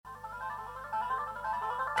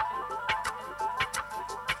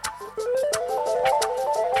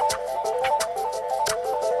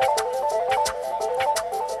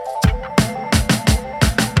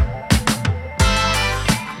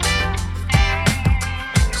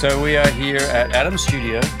So we are here at Adam's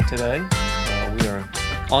studio today. We are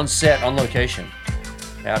on set, on location,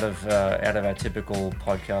 out of our typical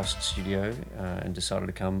podcast studio, and decided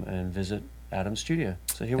to come and visit Adam's studio.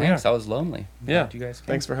 So here we are. I was lonely. Yeah. You guys came.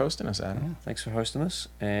 Thanks for hosting us, Adam. Yeah, thanks for hosting us.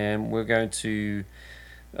 And we're going to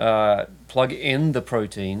plug in the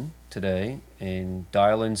protein today and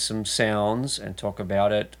dial in some sounds and talk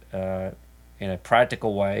about it in a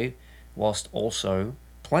practical way, whilst also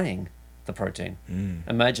playing the protein.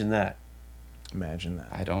 Imagine that. Imagine that.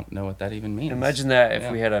 I don't know what that even means. Imagine that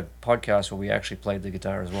if we had a podcast where we actually played the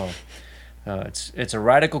guitar as well. It's a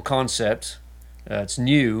radical concept. It's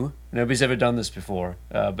new. Nobody's ever done this before.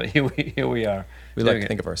 But here we are. We like to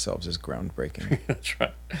think of ourselves as groundbreaking. That's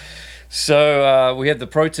right. So we have the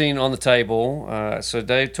protein on the table. So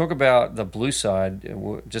Dave, talk about the blue side.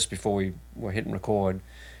 Just before we were hitting record,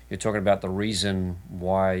 you're talking about the reason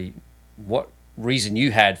why, what reason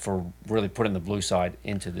you had for really putting the blue side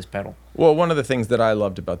into this pedal. Well, one of the things that I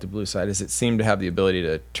loved about the blue side is it seemed to have the ability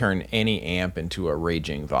to turn any amp into a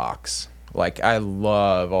raging Vox. Like, I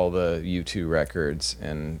love all the U2 records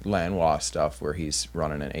and Lanois stuff where he's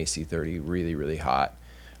running an AC30 really, really hot.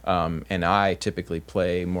 And I typically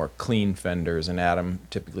play more clean Fenders, and Adam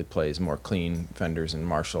typically plays more clean Fenders and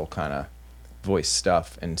Marshall kind of voice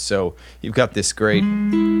stuff. And so you've got this great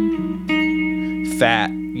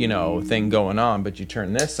fat, thing going on, but you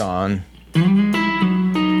turn this on,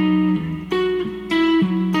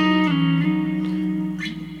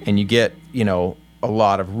 and you get, a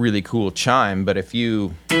lot of really cool chime. But if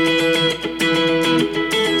you it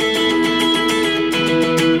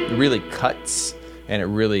really cuts, and it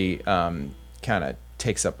really kind of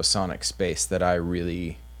takes up a sonic space that I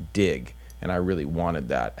really dig, and I really wanted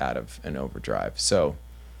that out of an overdrive. So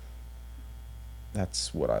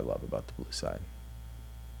that's what I love about the blue side.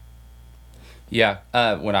 Yeah,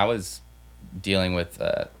 when I was dealing with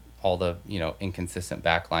all the inconsistent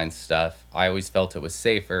backline stuff, I always felt it was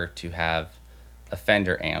safer to have a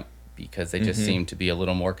Fender amp because they just seemed to be a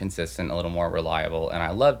little more consistent, a little more reliable, and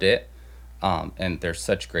I loved it. And they're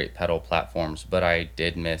such great pedal platforms, but I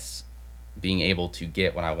did miss being able to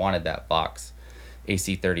get, when I wanted that Vox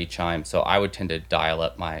AC30 chime, so I would tend to dial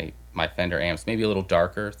up my Fender amps maybe a little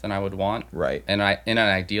darker than I would want. Right. And in an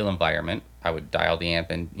ideal environment, I would dial the amp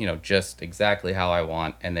in, just exactly how I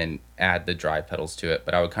want, and then add the drive pedals to it.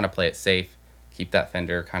 But I would kind of play it safe, keep that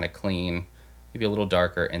Fender kind of clean, maybe a little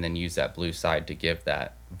darker, and then use that blue side to give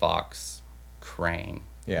that Vox crang,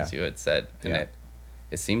 as you had said. And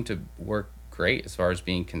it seemed to work great as far as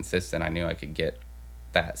being consistent. I knew I could get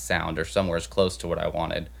that sound or somewhere as close to what I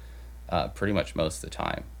wanted pretty much most of the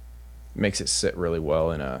time. Makes it sit really well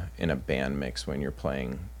in a band mix when you're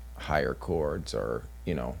playing higher chords or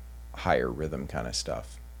higher rhythm kind of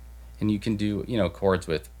stuff. And you can do chords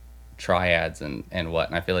with triads and what,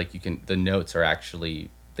 and I feel like the notes are actually,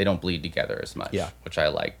 they don't bleed together as much, which I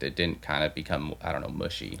liked. It didn't kind of become, I don't know,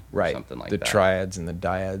 mushy or something like that. The triads and the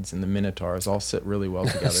diads and the minotaurs all sit really well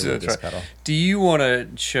together with this pedal. Do you want to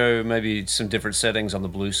show maybe some different settings on the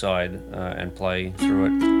blue side and play through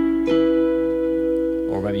it?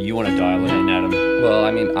 Or maybe you want to dial it in, Adam? Well,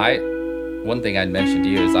 I mean, one thing I'd mention to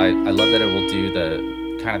you is I love that it will do the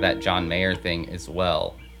kind of that John Mayer thing as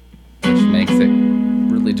well, which makes it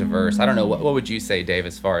really diverse. I don't know, what would you say, Dave,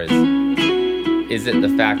 as far as, is it the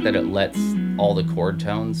fact that it lets all the chord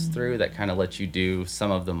tones through that kind of lets you do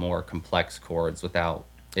some of the more complex chords without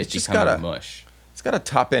it becoming mush? It's got a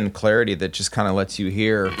top-end clarity that just kind of lets you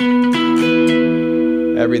hear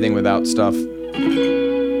everything without stuff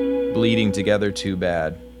bleeding together too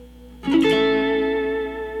bad.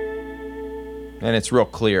 And it's real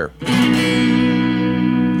clear.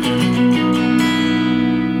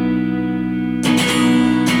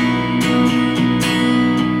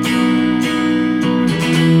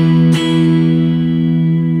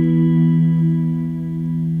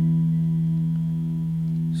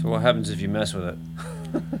 What happens if you mess with it?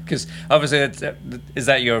 Because obviously, is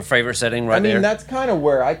that your favorite setting right there? I mean, that's kind of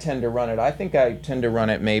where I tend to run it. I think I tend to run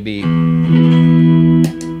it maybe...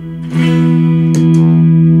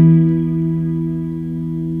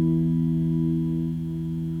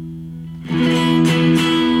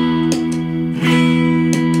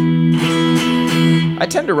 I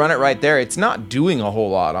tend to run it right there. It's not doing a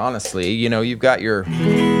whole lot, honestly. You've got your...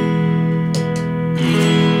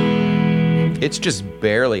 It's just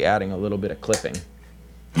barely adding a little bit of clipping.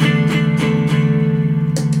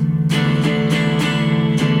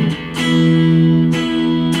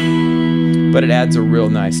 But it adds a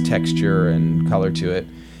real nice texture and color to it.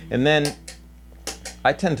 And then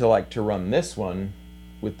I tend to like to run this one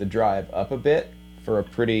with the drive up a bit for a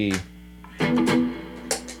pretty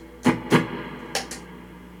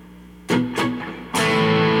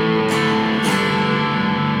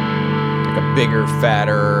bigger,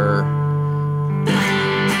 fatter.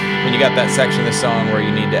 When you got that section of the song where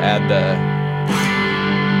you need to add the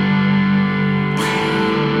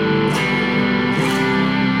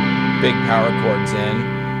big power chords in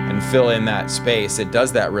and fill in that space, it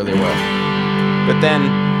does that really well. But then,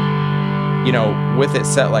 you know, with it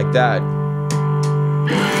set like that,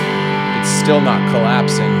 it's still not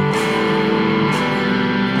collapsing.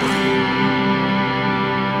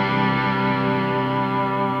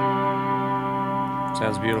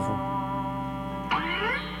 Sounds beautiful.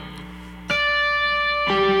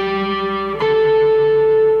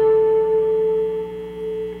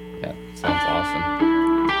 Yeah, sounds awesome.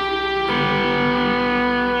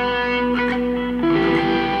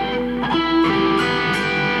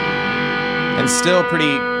 And still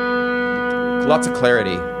pretty, lots of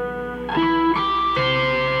clarity.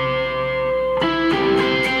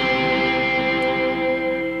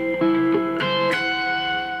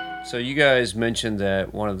 So you guys mentioned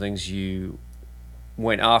that one of the things you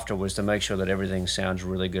went after was to make sure that everything sounds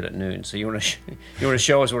really good at noon. So you want to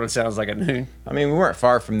show us what it sounds like at noon? I mean, we weren't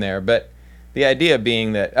far from there, but the idea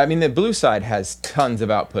being that, I mean, the blue side has tons of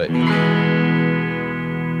output. I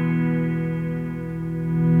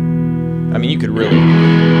mean, you could really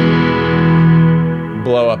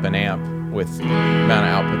blow up an amp with the amount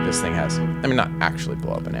of output this thing has. I mean, not actually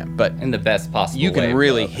blow up an amp, but In the best possible you can way,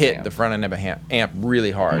 really blow up an hit amp. the front end of an amp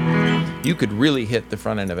really hard. You could really hit the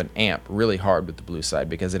front end of an amp really hard with the blue side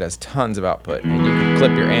because it has tons of output, and you can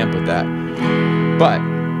clip your amp with that. But,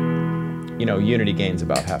 you know, unity gain's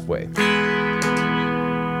about halfway.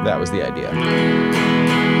 That was the idea.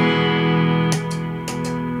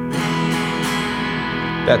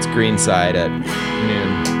 That's green side at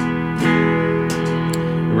noon.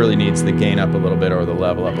 It really needs the gain up a little bit or the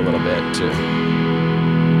level up a little bit to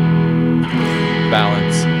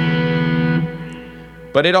balance.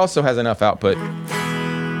 But it also has enough output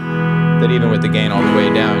that even with the gain all the way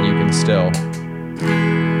down, you can still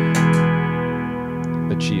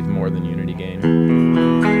achieve more than unity gain.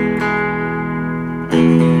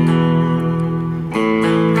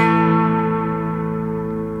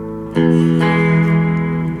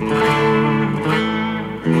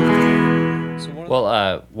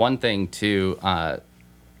 Well, one thing too,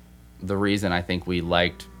 the reason I think we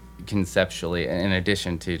liked conceptually, in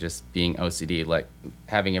addition to just being OCD, like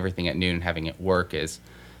having everything at noon and having it work, is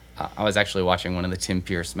I was actually watching one of the Tim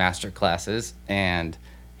Pierce master classes, and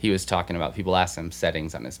he was talking about people ask him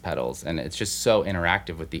settings on his pedals, and it's just so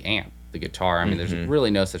interactive with the amp, the guitar. I mean, there's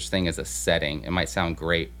really no such thing as a setting. It might sound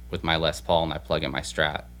great with my Les Paul, and I plug in my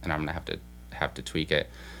Strat, and I'm gonna have to tweak it.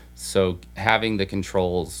 So having the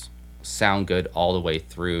controls sound good all the way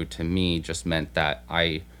through, to me, just meant that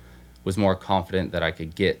I was more confident that I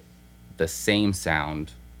could get the same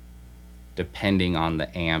sound depending on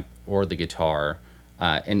the amp or the guitar,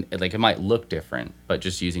 and like it might look different, but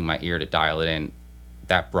just using my ear to dial it in,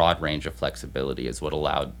 that broad range of flexibility is what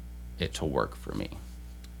allowed it to work for me.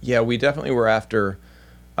 Yeah, we definitely were after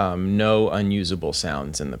no unusable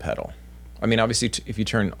sounds in the pedal. I mean, obviously, if you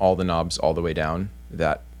turn all the knobs all the way down,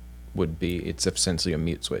 that would be, it's essentially a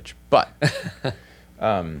mute switch. But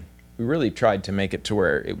we really tried to make it to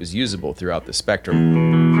where it was usable throughout the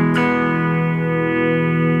spectrum.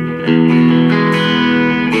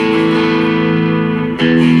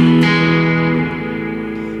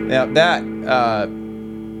 Now that,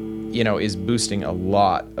 you know, is boosting a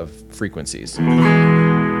lot of frequencies.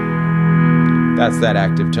 That's that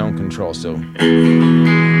active tone control, so.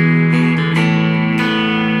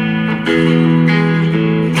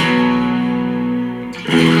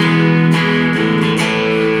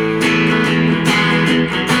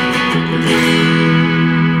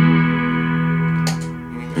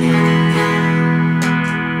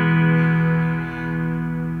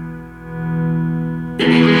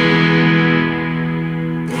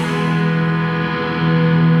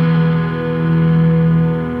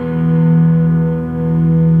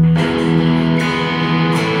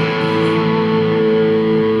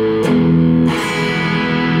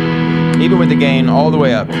 Even with the gain all the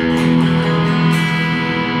way up,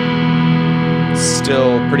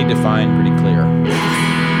 still pretty defined, pretty clear.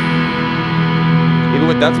 Even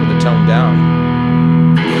with that's with the tone down.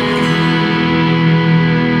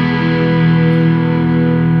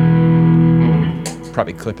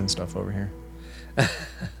 Probably clipping stuff over here.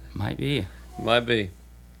 Might be. Might be.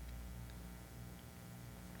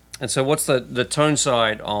 And so what's the tone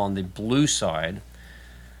side on the blue side?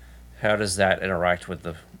 How does that interact with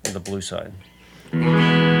the blue side?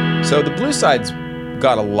 So the blue side's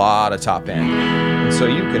got a lot of top end. And so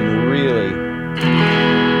you can really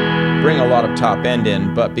bring a lot of top end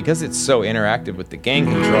in, but because it's so interactive with the gain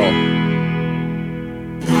control,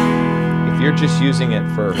 you're just using it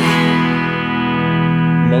for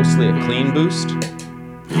mostly a clean boost,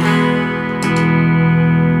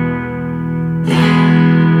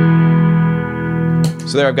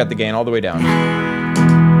 so there I've got the gain all the way down.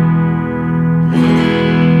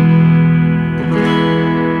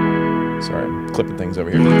 Sorry, I'm clipping things over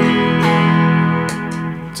here.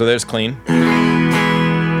 So there's clean.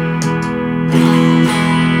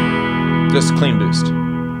 Just clean boost.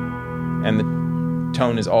 And the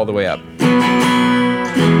tone is all the way up.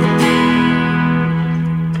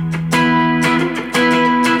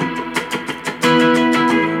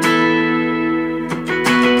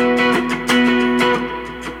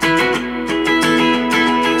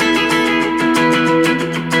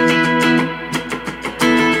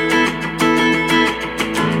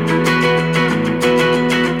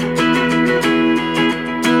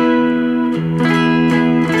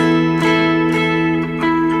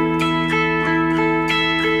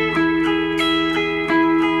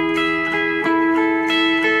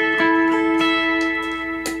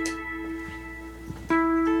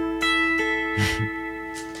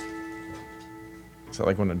 Is that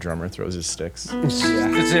like when a drummer throws his sticks? That's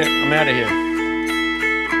it. I'm out of here.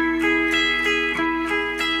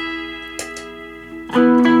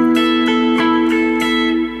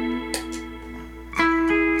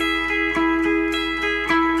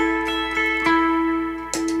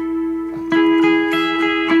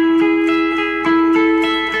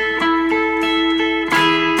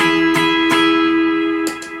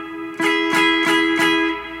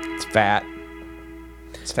 It's fat.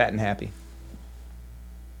 It's fat and happy.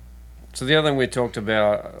 So the other thing we talked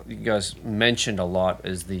about, you guys mentioned a lot,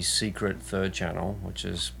 is the secret third channel, which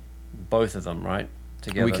is both of them, right?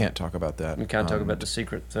 Together. We can't talk about that. We can't talk about the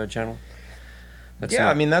secret third channel. That's yeah,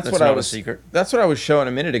 not, I mean that's what not I a was. secret. That's what I was showing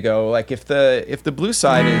a minute ago. Like if the blue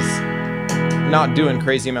side is not doing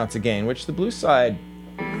crazy amounts of gain, which the blue side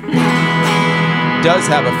does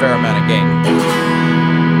have a fair amount of gain,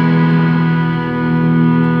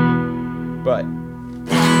 but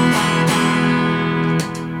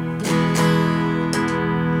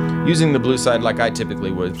using the blue side like I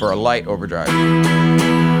typically would for a light overdrive,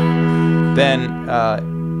 then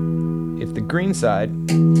if the green side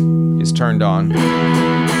is turned on,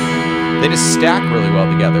 they just stack really well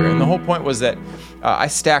together. And the whole point was that I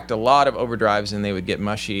stacked a lot of overdrives and they would get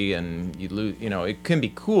mushy, and you lose, you know, it can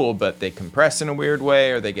be cool, but they compress in a weird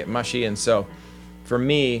way or they get mushy. And so for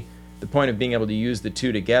me, the point of being able to use the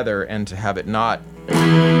two together and to have it not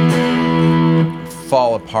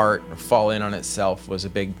fall apart or fall in on itself was a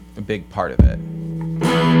big part of it.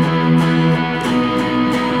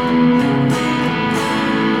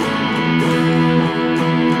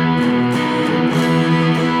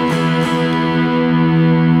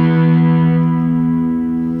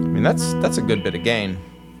 I mean, that's a good bit of gain.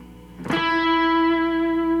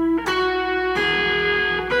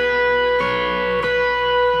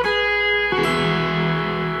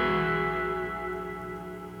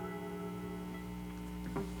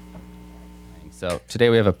 So today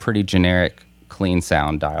we have a pretty generic clean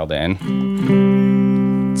sound dialed in.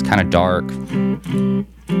 It's kind of dark.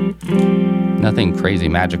 Nothing crazy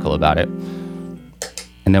magical about it.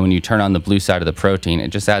 And then when you turn on the blue side of the protein, it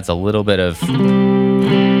just adds a little bit of chime,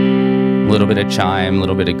 a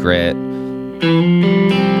little bit of grit. When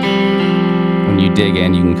you dig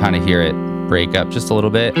in, you can kind of hear it break up just a little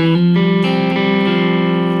bit.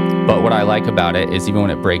 But what I like about it is even when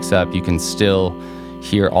it breaks up, you can still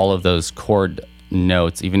hear all of those chord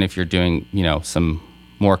notes, even if you're doing, you know, some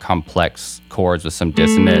more complex chords with some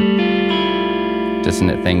dissonant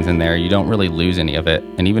things in there. You don't really lose any of it.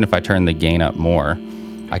 And even if I turn the gain up more,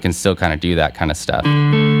 I can still kind of do that kind of stuff.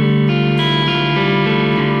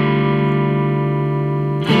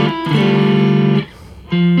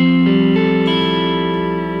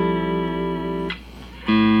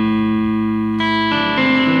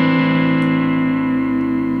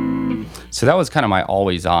 So that was kind of my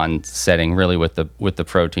always on setting really with the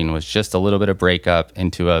protein, was just a little bit of breakup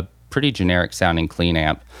into a pretty generic sounding clean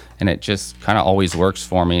amp, and it just kind of always works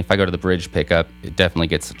for me. If I go to the bridge pickup, it definitely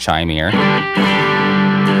gets chimier.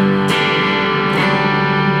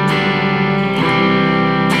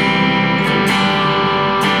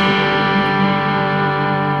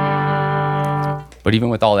 But even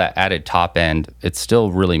with all that added top end, it's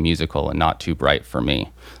still really musical and not too bright for me.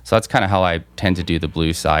 So that's kind of how I tend to do the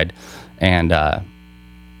blue side. And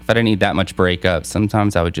if I didn't need that much breakup,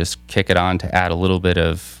 sometimes I would just kick it on to add a little bit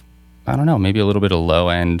of, I don't know, maybe a little bit of low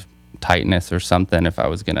end tightness or something if I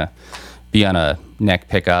was going to be on a neck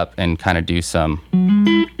pickup and kind of do some.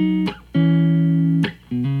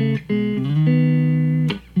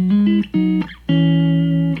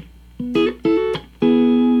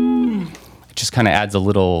 kind of adds a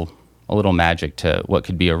little magic to what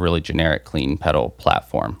could be a really generic clean pedal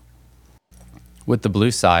platform. With the Blue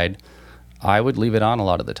Side, I would leave it on a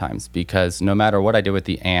lot of the times because no matter what I did with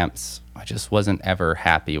the amps, I just wasn't ever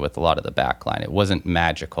happy with a lot of the backline. It wasn't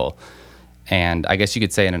magical. And I guess you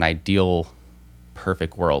could say in an ideal,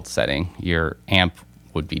 perfect world setting, your amp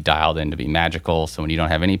would be dialed in to be magical. So when you don't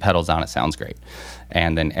have any pedals on, it sounds great.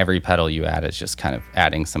 And then every pedal you add is just kind of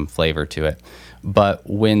adding some flavor to it. But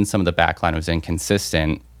when some of the backline was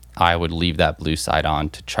inconsistent, I would leave that Blue Side on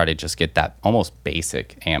to try to just get that almost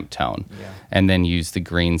basic amp tone. Yeah. And then use the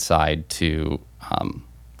Green Side to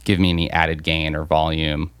give me any added gain or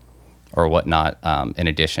volume or whatnot in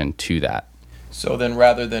addition to that. So then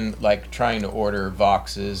rather than like trying to order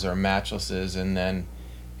Voxes or matchlesses and then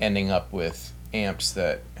ending up with amps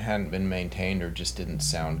that hadn't been maintained or just didn't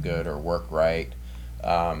sound good or work right,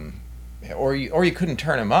 or you couldn't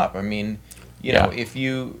turn them up. I mean, you know, if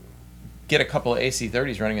you get a couple of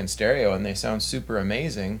AC30s running in stereo and they sound super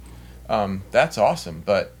amazing, that's awesome.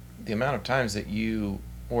 But the amount of times that you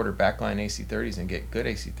order backline AC30s and get good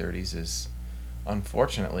AC30s is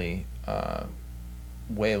unfortunately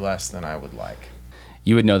way less than I would like.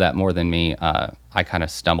 You would know that more than me. I kind of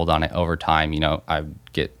stumbled on it over time. You know, I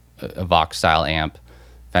get a Vox style amp,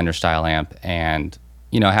 Fender style amp, and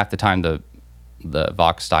you know, half the time the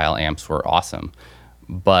Vox style amps were awesome,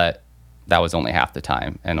 but that was only half the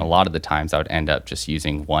time. And a lot of the times I would end up just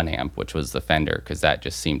using one amp, which was the Fender, because that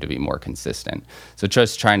just seemed to be more consistent. So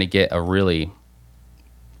just trying to get a really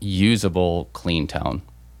usable clean tone,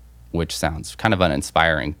 which sounds kind of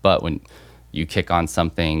uninspiring, but when you kick on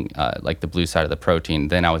something like the Blue Side of the Protein,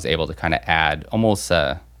 then I was able to kind of add almost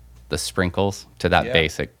the sprinkles to that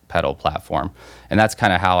basic pedal platform. And that's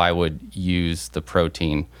kind of how I would use the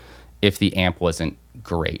Protein if the amp wasn't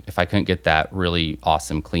great. If I couldn't get that really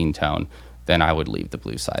awesome clean tone, then I would leave the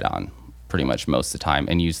Blue Side on pretty much most of the time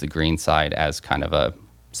and use the Green Side as kind of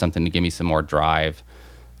something to give me some more drive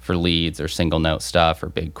for leads or single note stuff or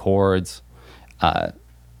big chords.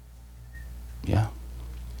 Yeah,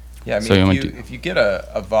 I mean, so if you get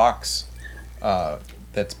a Vox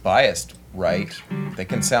that's biased right, they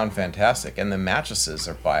can sound fantastic. And the matchlesses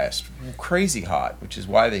are biased crazy hot, which is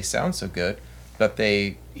why they sound so good, but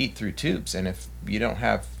they eat through tubes. And if you don't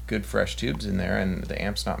have good fresh tubes in there and the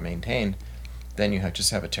amp's not maintained, then you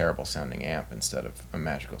just have a terrible sounding amp instead of a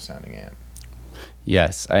magical sounding amp.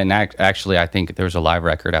 Yes, and actually I think there was a live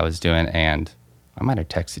record I was doing, and I might have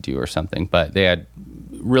texted you or something, but they had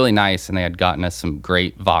really nice, and they had gotten us some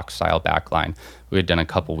great Vox style backline. We had done a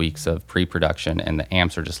couple weeks of pre-production, and the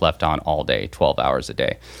amps are just left on all day, 12 hours a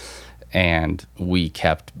day. And we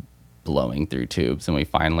kept blowing through tubes, and we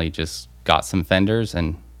finally just got some Fenders,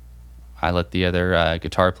 and I let the other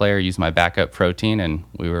guitar player use my backup Protein, and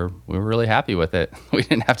we were really happy with it. We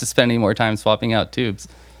didn't have to spend any more time swapping out tubes.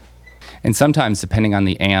 And sometimes, depending on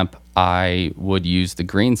the amp, I would use the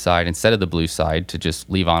Green Side instead of the Blue Side to just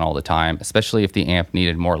leave on all the time, especially if the amp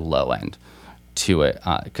needed more low end to it,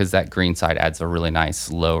 because that Green Side adds a really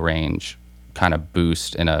nice low range kind of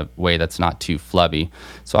boost in a way that's not too flubby.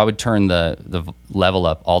 So I would turn the level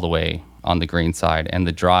up all the way on the Green Side, and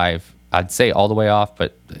the drive, I'd say all the way off,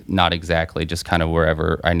 but not exactly, just kind of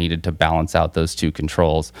wherever I needed to balance out those two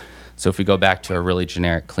controls. So if we go back to a really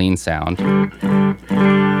generic clean sound,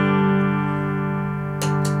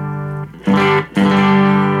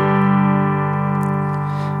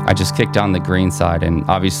 I just kicked on the Green Side, and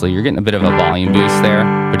obviously you're getting a bit of a volume boost there,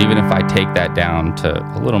 but even if I take that down to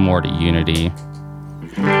a little more to unity,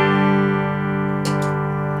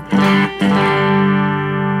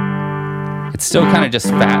 it still kind of just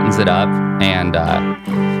fattens it up. And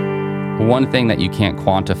one thing that you can't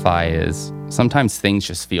quantify is sometimes things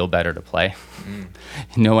just feel better to play.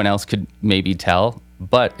 No one else could maybe tell,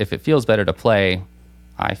 but if it feels better to play,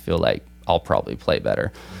 I feel like I'll probably play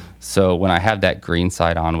better. So when I have that Green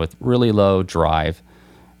Side on with really low drive,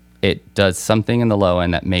 it does something in the low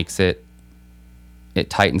end that makes it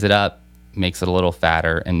tightens it up, makes it a little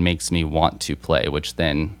fatter, and makes me want to play, which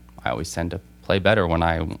then I always tend to play better when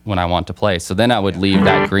I want to play. So then I would leave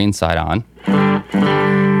that Green Side on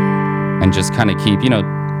and just kind of keep,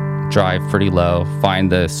 drive pretty low,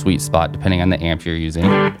 find the sweet spot depending on the amp you're using.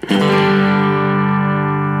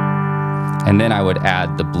 And then I would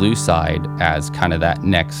add the Blue Side as kind of that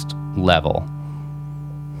next level.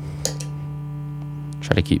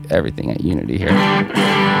 Try to keep everything at unity here.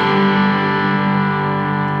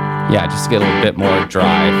 Yeah, just to get a little bit more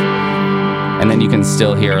drive. And then you can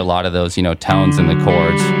still hear a lot of those, tones in the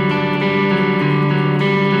chords.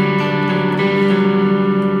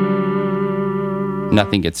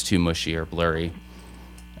 Nothing gets too mushy or blurry.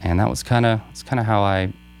 And that was kind of how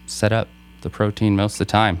I set up the protein most of the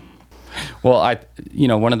time. Well,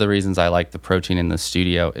 one of the reasons I like the protein in the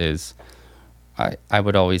studio is I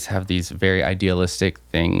would always have these very idealistic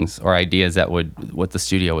things or ideas that what the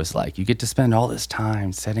studio was like. You get to spend all this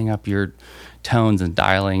time setting up your tones and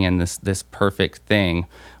dialing in this perfect thing.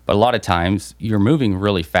 But a lot of times you're moving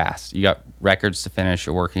really fast. You got records to finish.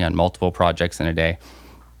 You're working on multiple projects in a day.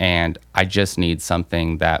 And I just need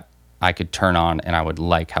something that I could turn on and I would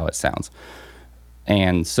like how it sounds.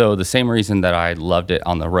 And so the same reason that I loved it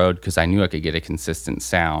on the road, because I knew I could get a consistent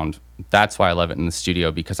sound, that's why I love it in the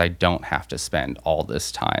studio, because I don't have to spend all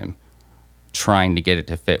this time trying to get it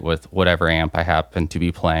to fit with whatever amp I happen to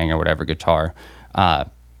be playing or whatever guitar. I'm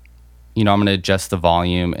going to adjust the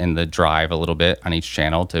volume and the drive a little bit on each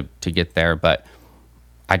channel to get there, but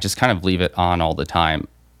I just kind of leave it on all the time.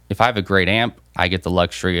 If I have a great amp, I get the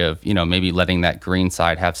luxury of, maybe letting that green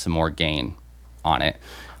side have some more gain on it.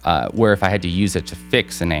 Where if I had to use it to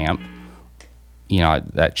fix an amp,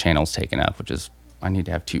 that channel's taken up, which is, I need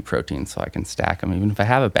to have 2 proteins so I can stack them, even if I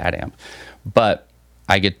have a bad amp. But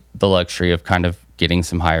I get the luxury of kind of getting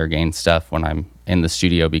some higher gain stuff when I'm in the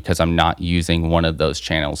studio, because I'm not using one of those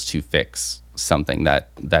channels to fix something that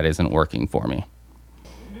isn't working for me.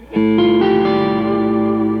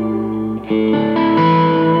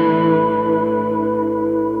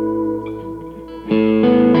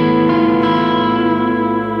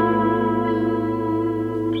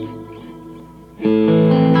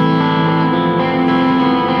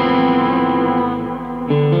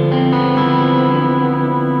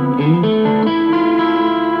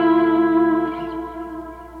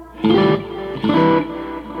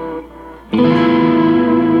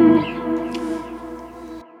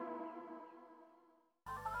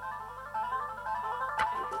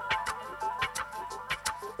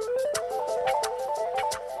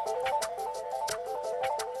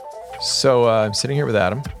 So I'm sitting here with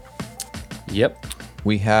Adam. Yep.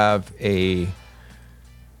 We have a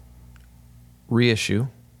reissue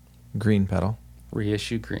green pedal.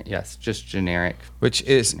 Reissue green. Yes, just generic. Which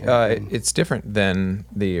is, it's different than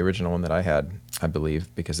the original one that I had, I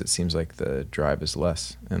believe, because it seems like the drive is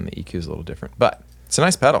less and the EQ is a little different. But it's a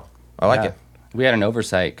nice pedal. I like it. We had an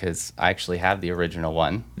oversight because I actually have the original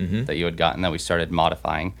one that you had gotten that we started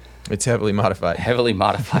modifying. It's heavily modified. Heavily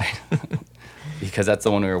modified. Because that's the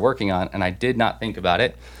one we were working on, and I did not think about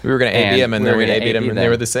it. We were going to AB them, and then we AB'd them, and they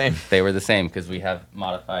were the same. They were the same because we have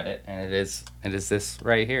modified it, and it is this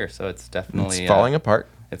right here. So it's definitely... It's falling apart.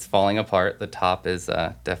 It's falling apart. The top is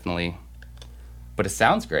definitely... But it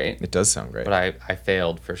sounds great. It does sound great. But I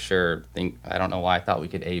failed for sure. I don't know why I thought we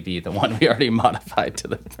could AB the one we already modified to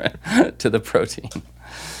the protein.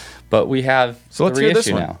 But we have so let's hear this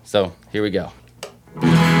one now. So here we go.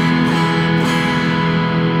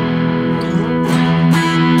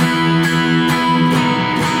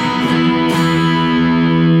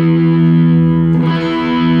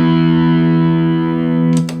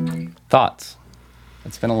 Thoughts?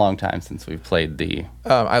 It's been a long time since we've played the...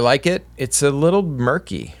 I like it. It's a little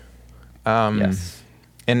murky. Yes.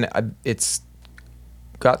 And it's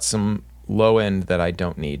got some low end that I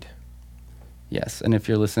don't need. Yes, and if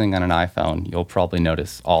you're listening on an iPhone, you'll probably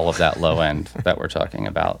notice all of that low end that we're talking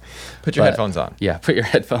about. Put your headphones on. Yeah, put your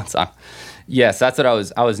headphones on. Yes, that's what I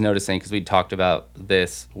was noticing, because we talked about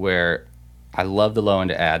this, where I love the low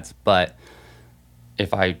end adds, but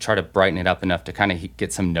if I try to brighten it up enough to kind of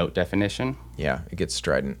get some note definition. Yeah, it gets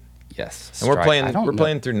strident. Yes. And we're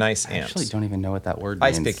playing through nice amps. I actually don't even know what that word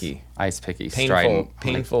means. Ice picky.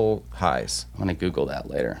 Painful highs. I'm going to Google that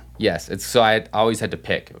later. Yes, so I always had to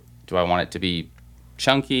pick. Do I want it to be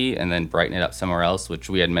chunky and then brighten it up somewhere else, which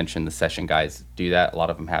we had mentioned the session guys do that. A lot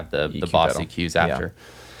of them have the Boss EQs after.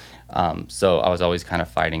 Yeah. So I was always kind of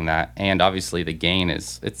fighting that. And obviously the gain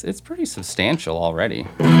it's pretty substantial already.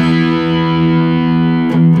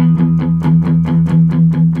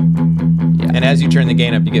 And as you turn the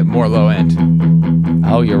gain up, you get more low end.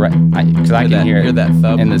 Oh, you're right. Because I can hear that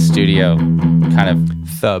thub in the studio, kind of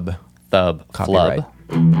thub, copyright.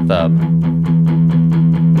 Thub.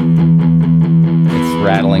 It's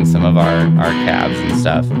rattling some of our cabs and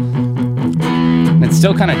stuff. And it's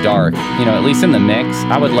still kind of dark, at least in the mix.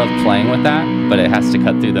 I would love playing with that, but it has to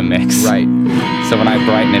cut through the mix. Right. So when I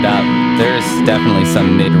brighten it up, there's definitely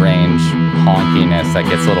some mid-range honkiness that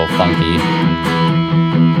gets a little funky.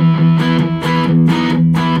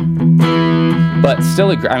 But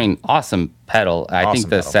still, awesome pedal. I think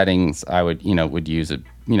the settings I would use it,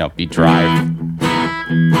 be drive.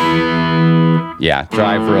 Yeah,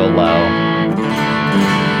 drive real low.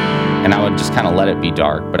 And I would just kind of let it be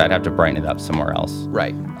dark, but I'd have to brighten it up somewhere else.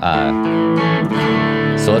 Right.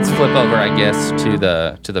 So let's flip over, I guess, to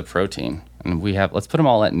the protein. And let's put them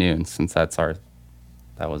all at noon, since that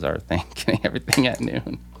was our thing, getting everything at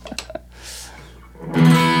noon.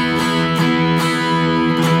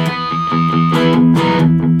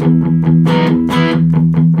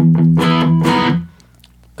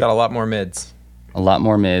 Got a lot more mids. A lot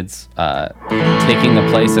more mids, taking the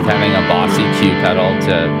place of having a bossy Q pedal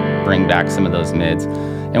to bring back some of those mids.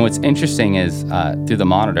 And what's interesting is through the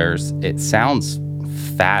monitors, it sounds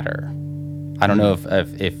fatter. I don't know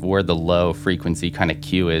if where the low frequency kind of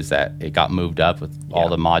Q is, that it got moved up with all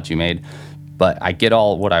the mods you made. But I get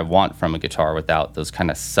all what I want from a guitar without those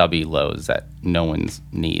kind of subby lows that no one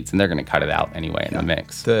needs. And they're going to cut it out anyway in the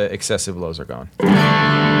mix. The excessive lows are gone.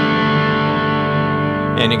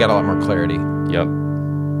 And you got a lot more clarity. Yep.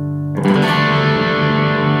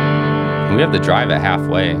 And we have the drive at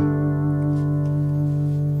halfway.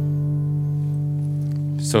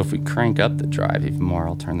 So if we crank up the drive even more,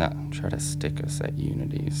 I'll try to stick us at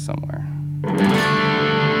unity somewhere.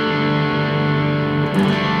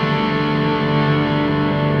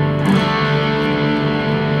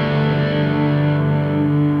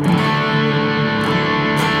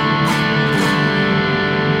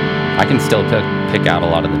 I can still pick out a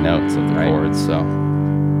lot of the notes of the chords, so.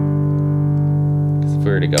 Because if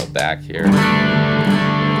we were to go back here.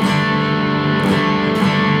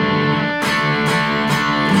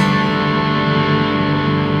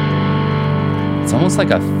 It's almost like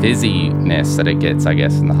a fizziness that it gets, I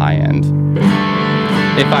guess, in the high end.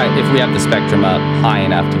 If we have the spectrum up high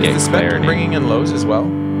enough to get the clarity. spectrum bringing in lows as well?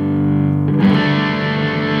 Not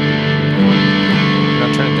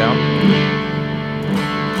turn it down?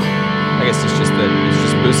 I guess it's just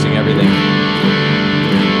boosting everything.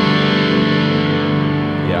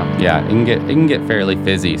 Yeah. Yeah, it can get fairly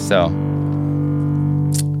fizzy, so.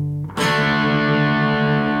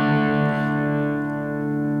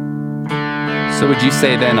 So would you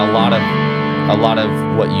say then a lot of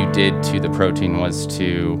what you did to the protein was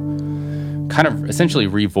to kind of essentially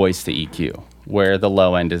revoice the EQ, where the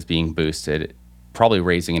low end is being boosted, probably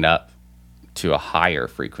raising it up to a higher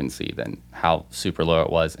frequency than how super low it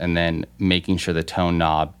was, and then making sure the tone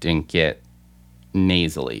knob didn't get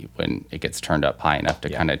nasally when it gets turned up high enough to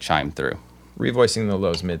kind of chime through. Revoicing the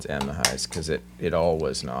lows, mids, and the highs, because it all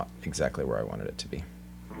was not exactly where I wanted it to be.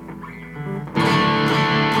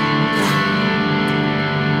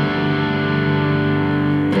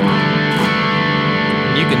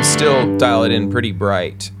 You can still dial it in pretty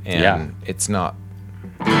bright, and it's not.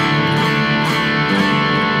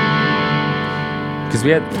 Because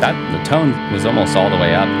we had the tone was almost all the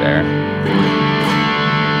way up there.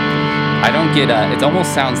 I don't get it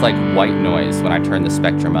almost sounds like white noise when I turn the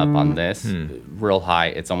spectrum up on this real high.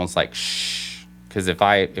 It's almost like shh. Because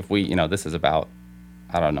if we this is about,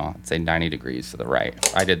 I don't know, I'd say 90 degrees to the right.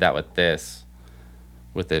 If I did that with this,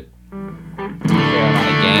 with it the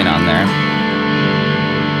gain on there.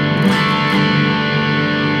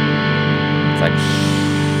 It's like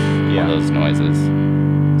shh, all those noises.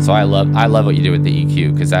 So I love what you do with the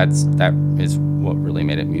EQ, because that is what really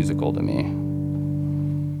made it musical to me.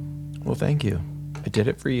 Well, thank you. I did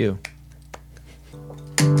it for you.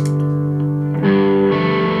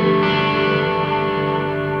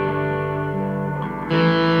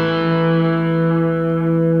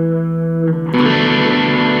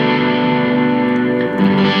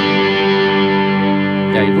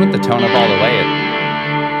 Yeah, even with the tone up all the way,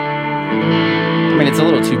 it's a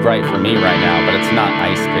little too bright for me right now, but it's not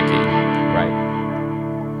ice picky, right?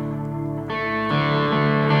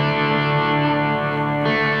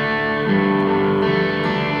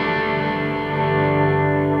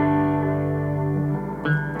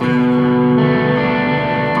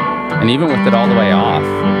 And even with it all the way off,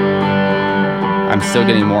 I'm still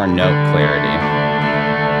getting more note clarity.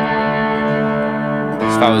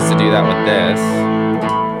 So if I was to do that with this,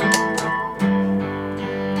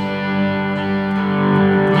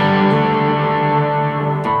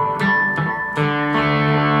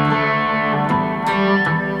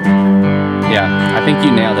 I think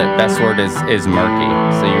you nailed it. Best word is murky.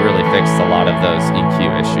 So you really fixed a lot of those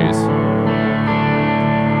EQ issues.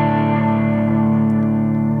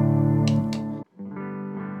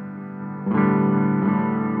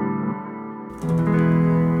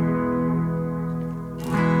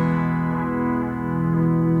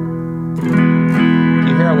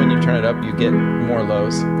 You hear how when you turn it up, you get more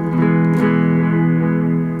lows?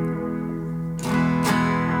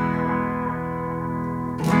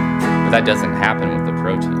 That doesn't happen with the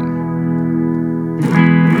protein.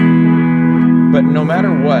 But no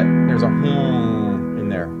matter what, there's a in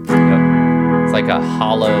there. Yep. It's like a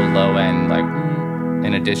hollow low end, like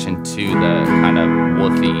in addition to the kind of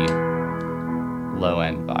woofy low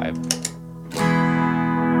end vibe.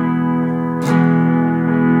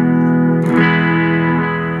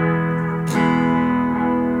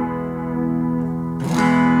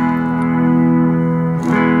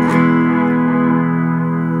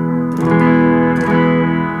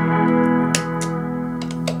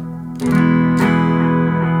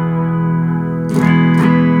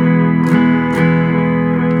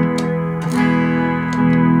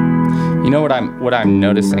 know what I'm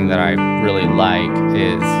noticing that I really like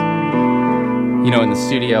is, in the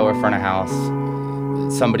studio or front of house,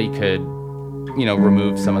 somebody could,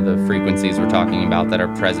 remove some of the frequencies we're talking about that are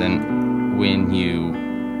present when you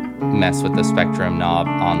mess with the spectrum knob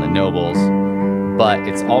on the Nobles. But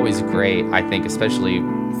it's always great, I think, especially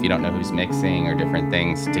if you don't know who's mixing or different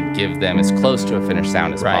things, to give them as close to a finished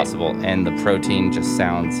sound as possible. And the Protein just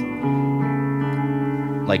sounds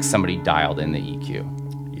like somebody dialed in the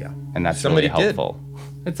EQ. Yeah. And that's Somebody really helpful.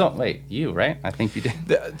 It's all, wait, you, right? I think you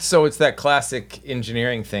did. So it's that classic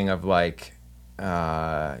engineering thing of like,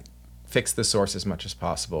 fix the source as much as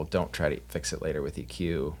possible. Don't try to fix it later with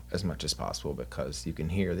EQ as much as possible because you can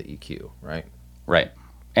hear the EQ, right? Right.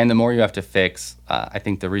 And the more you have to fix, I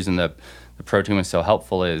think the reason the Protein was so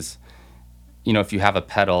helpful is, if you have a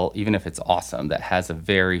pedal, even if it's awesome, that has a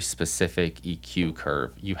very specific EQ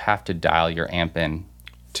curve, you have to dial your amp in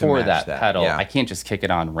for that pedal. Yeah. I can't just kick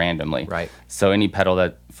it on randomly. Right. So any pedal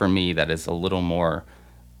that, for me, that is a little more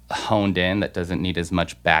honed in, that doesn't need as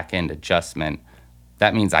much back-end adjustment,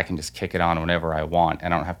 that means I can just kick it on whenever I want,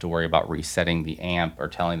 and I don't have to worry about resetting the amp or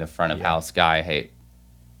telling the front of house guy, hey,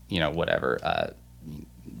 whatever,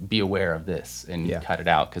 be aware of this and cut it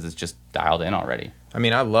out because it's just dialed in already. I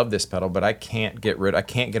mean, I love this pedal, but I can't get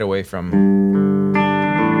away from...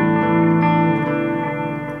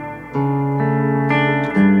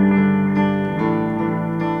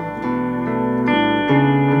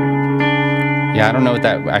 Yeah, I don't know what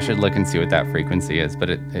that... I should look and see what that frequency is, but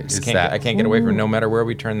I can't get away from... No matter where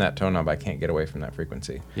we turn that tone knob, I can't get away from that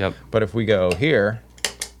frequency. Yep. But if we go here...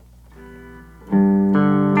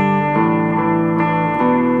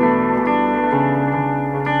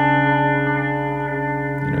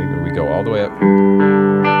 Either we go all the way up...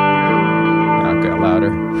 Now it got louder.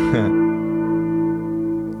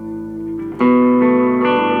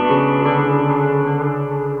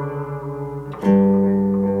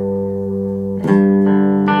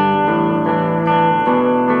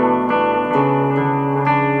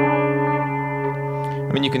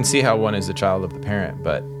 You can see how one is the child of the parent,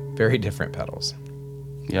 but very different pedals.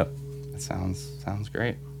 Yep, that sounds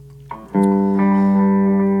great.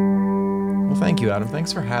 Well, thank you, Adam.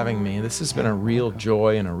 Thanks for having me. This has been a real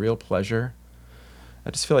joy and a real pleasure.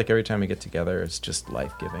 I just feel like every time we get together, it's just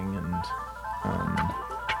life-giving, and I'm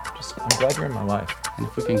glad you're in my life. And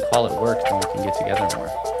if we can call it work, then we can get together more.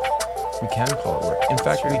 We can call it work. In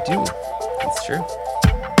fact, we do. That's true.